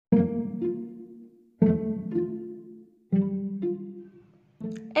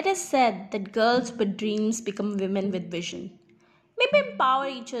It is said that girls with dreams become women with vision. Maybe empower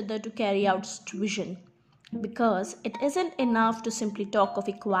each other to carry out such vision. Because it isn't enough to simply talk of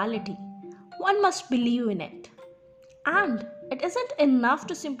equality, one must believe in it. And it isn't enough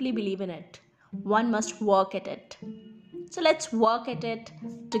to simply believe in it, one must work at it. So let's work at it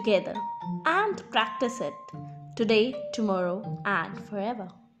together and practice it today, tomorrow, and forever.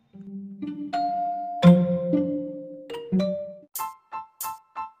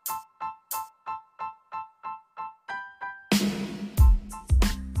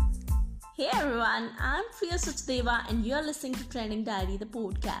 Hey everyone, I'm Priya Sachdeva and you're listening to Trending Diary, the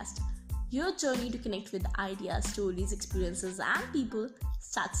podcast. Your journey to connect with ideas, stories, experiences, and people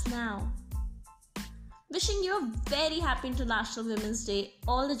starts now. Wishing you a very happy International Women's Day,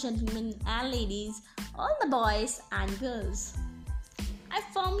 all the gentlemen and ladies, all the boys and girls. I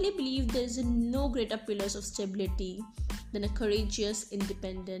firmly believe there is no greater pillars of stability than a courageous,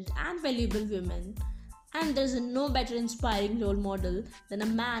 independent, and valuable woman. And there is no better inspiring role model than a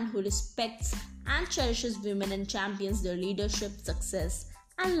man who respects and cherishes women and champions their leadership, success,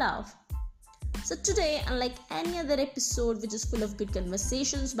 and love. So today, unlike any other episode which is full of good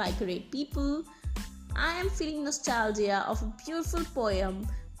conversations by great people, I am feeling nostalgia of a beautiful poem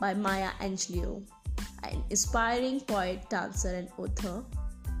by Maya Angelou, an inspiring poet, dancer, and author.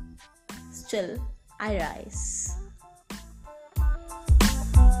 Still, I rise.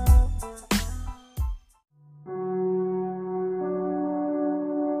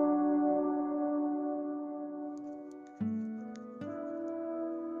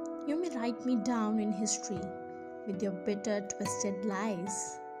 You may write me down in history with your bitter, twisted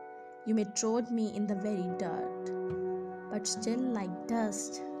lies. You may trod me in the very dirt, but still, like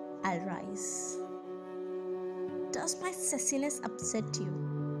dust, I'll rise. Does my sassiness upset you?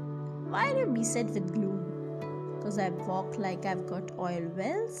 Why are you beset with gloom? 'Cause I walk like I've got oil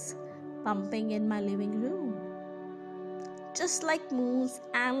wells pumping in my living room. Just like moons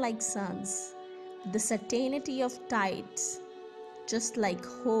and like suns, with the certainty of tides, just like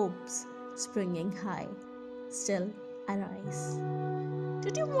hopes springing high, still I rise.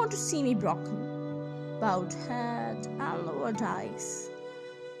 Did you want to see me broken? Bowed head and lowered eyes,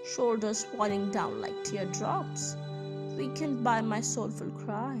 shoulders falling down like teardrops, weakened by my soulful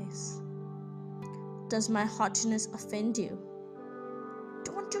cries. Does my haughtiness offend you?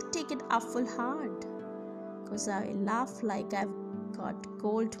 Don't you take it awful hard, 'cause I laugh like I've got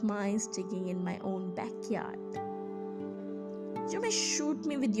gold mines digging in my own backyard. You may shoot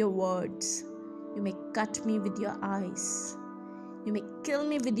me with your words, you may cut me with your eyes, you may kill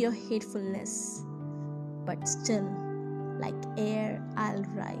me with your hatefulness, but still, like air, I'll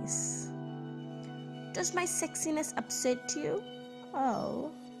rise. Does my sexiness upset you?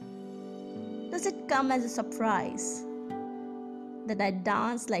 Oh, does it come as a surprise that I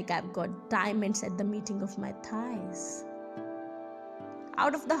dance like I've got diamonds at the meeting of my thighs?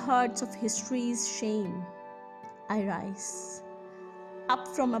 Out of the hearts of history's shame, I rise. Up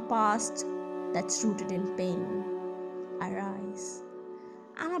from a past that's rooted in pain, I rise.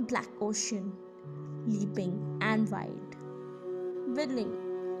 I'm a black ocean, leaping and wide, whirling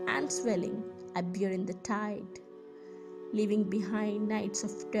and swelling, I bear in the tide, leaving behind nights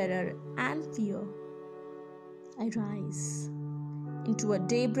of terror and fear. I rise into a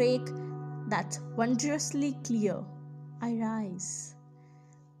daybreak that's wondrously clear. I rise,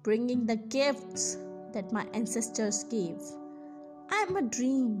 bringing the gifts that my ancestors gave. I am a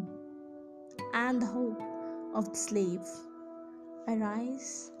dream and the hope of the slave. I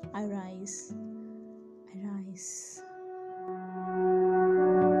rise, I rise, I rise.